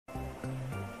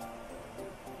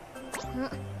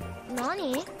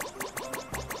何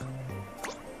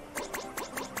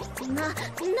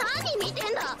見て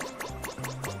んだ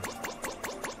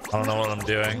I don't know what I'm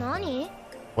doing. 何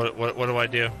What do I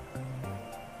do?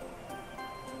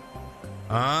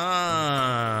 それ意 Ah.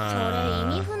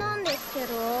 味不なんですけ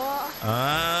ど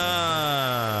Ah.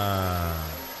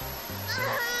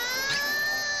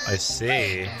 I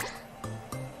see. I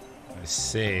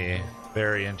see.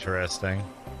 Very interesting.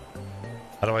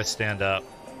 How do I stand up?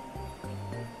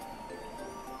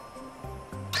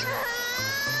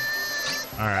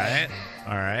 Alright.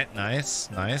 Alright. Nice.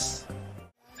 Nice.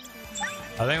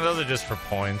 I think those are just for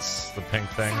points, the pink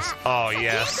things. Oh,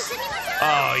 yes.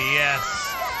 Oh, yes.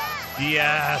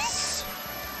 Yes.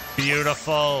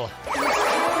 Beautiful.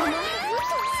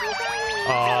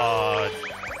 Oh,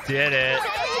 did it.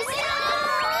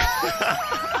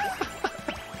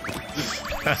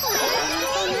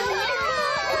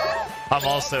 I'm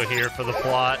also here for the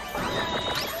plot.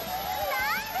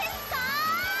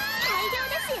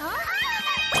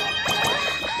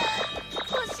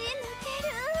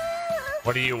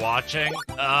 What are you watching?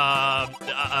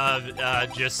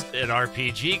 Just an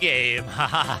RPG game. Ha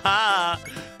ha ha!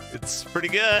 It's pretty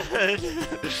good.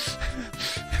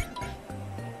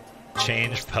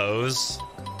 Change pose.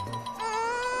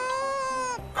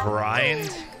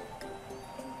 Grind.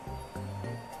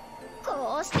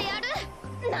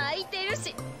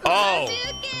 Oh!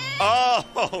 Oh!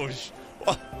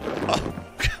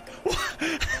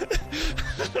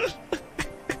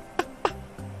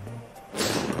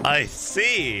 I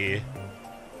see.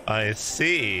 I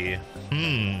see.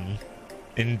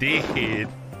 Indeed.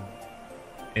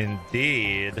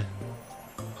 Indeed.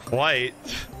 Quite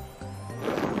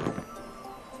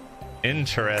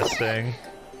interesting.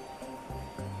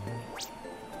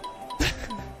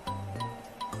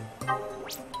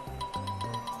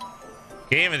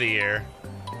 Game of the year.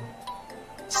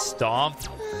 Stomp.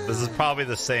 This is probably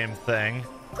the same thing,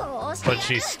 but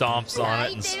she stomps on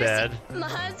it instead.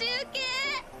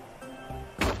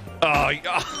 Oh,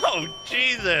 oh,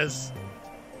 Jesus!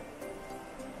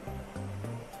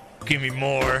 Give me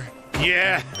more.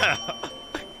 Yeah!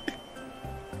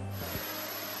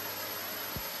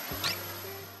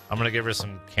 I'm gonna give her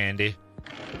some candy.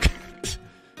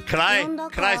 Can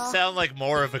I sound like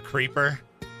more of a creeper?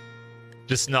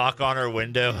 Just knock on her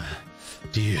window.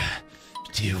 Do you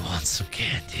want some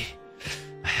candy?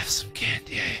 I have some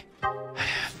candy. I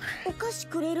have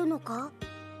her.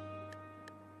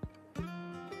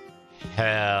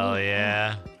 Hell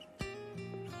yeah.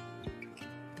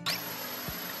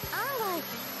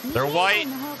 They're white.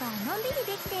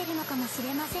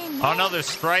 Oh no, they're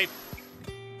striped.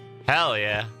 Hell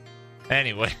yeah.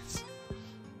 Anyways.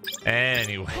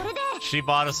 Anyway. She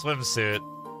bought a swimsuit.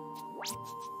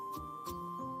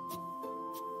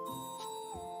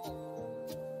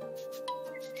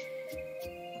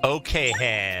 Okay,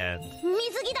 hand.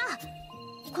 水着だ。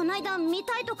こないだ見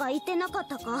たいとか言ってなかっ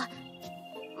たか。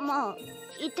まあ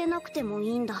言ってなくてもい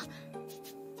いんだ。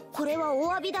これは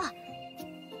お詫びだ。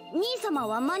兄様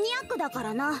はマニアックだか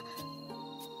らな。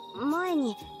前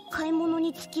に買い物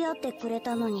に付き合ってくれ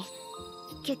たのに、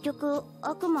結局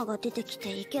悪魔が出てきて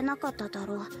いけなかっただ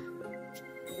ろう。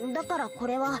だからこ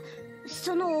れは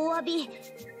そのお詫び。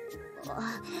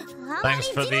Thanks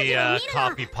for the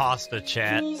copy pasta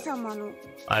chat.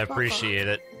 I appreciate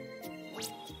it.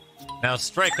 Now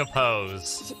strike a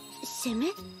pose. 攻め？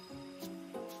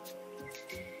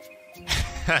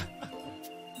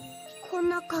こん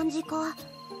な感じか。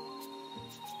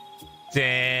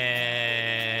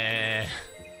Damn.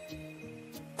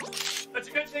 That's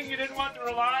a good thing you didn't want to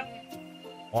Roland.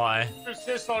 Why? Her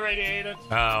sis already ate it.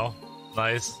 Oh,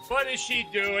 nice. What is she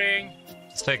doing?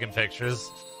 Just taking pictures.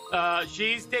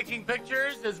 She's taking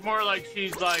pictures? It's more like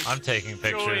she's like I'm taking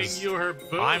pictures. Showing you her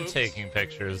boobs. I'm taking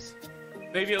pictures.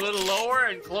 Maybe a little lower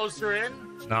and closer in?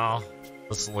 No,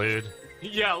 that's lewd.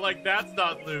 Yeah, like that's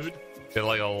not lewd. Get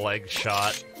like a leg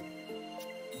shot.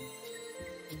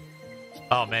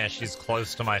 Oh man, she's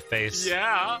close to my face.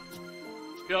 Yeah.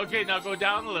 Okay, now go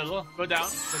down a little. Go down,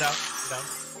 go down, go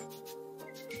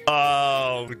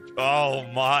down. Oh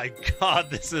my god,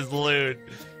 this is lewd.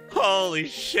 Holy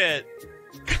shit.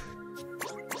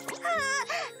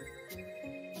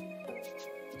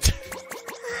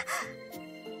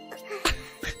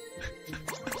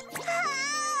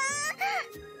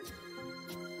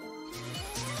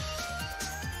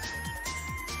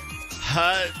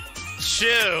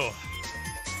 Shoo!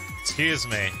 Excuse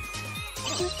me.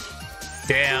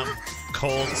 Damn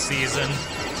cold season.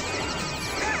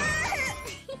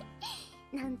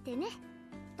 なんてね。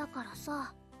だから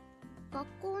さ、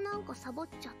学校なんかサボっ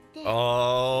ちゃって。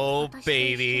 Oh,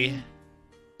 baby.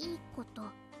 いいこと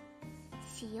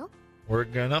We're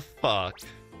gonna fuck.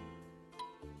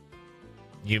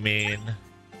 You mean?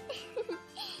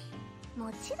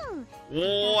 もちろん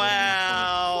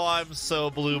Wow, I'm so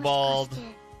blue balled.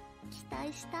 期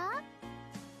待した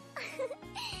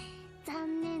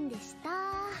残念でした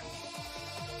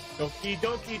Doki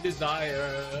Doki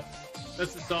Desire.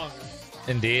 That's the song.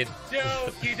 Indeed.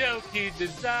 Doki Doki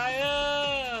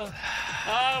Desire.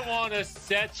 I wanna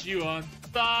set you on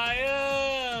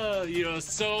fire. You're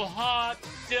so hot.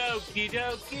 Doki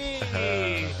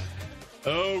Doki.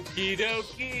 Okie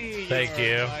dokie. Thank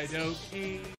you. My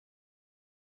dokie.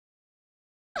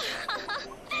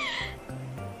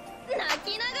 泣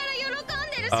きながら喜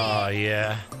んでるし Oh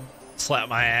yeah. Slap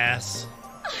my ass.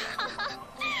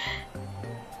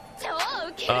 超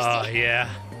ウケるし Oh yeah.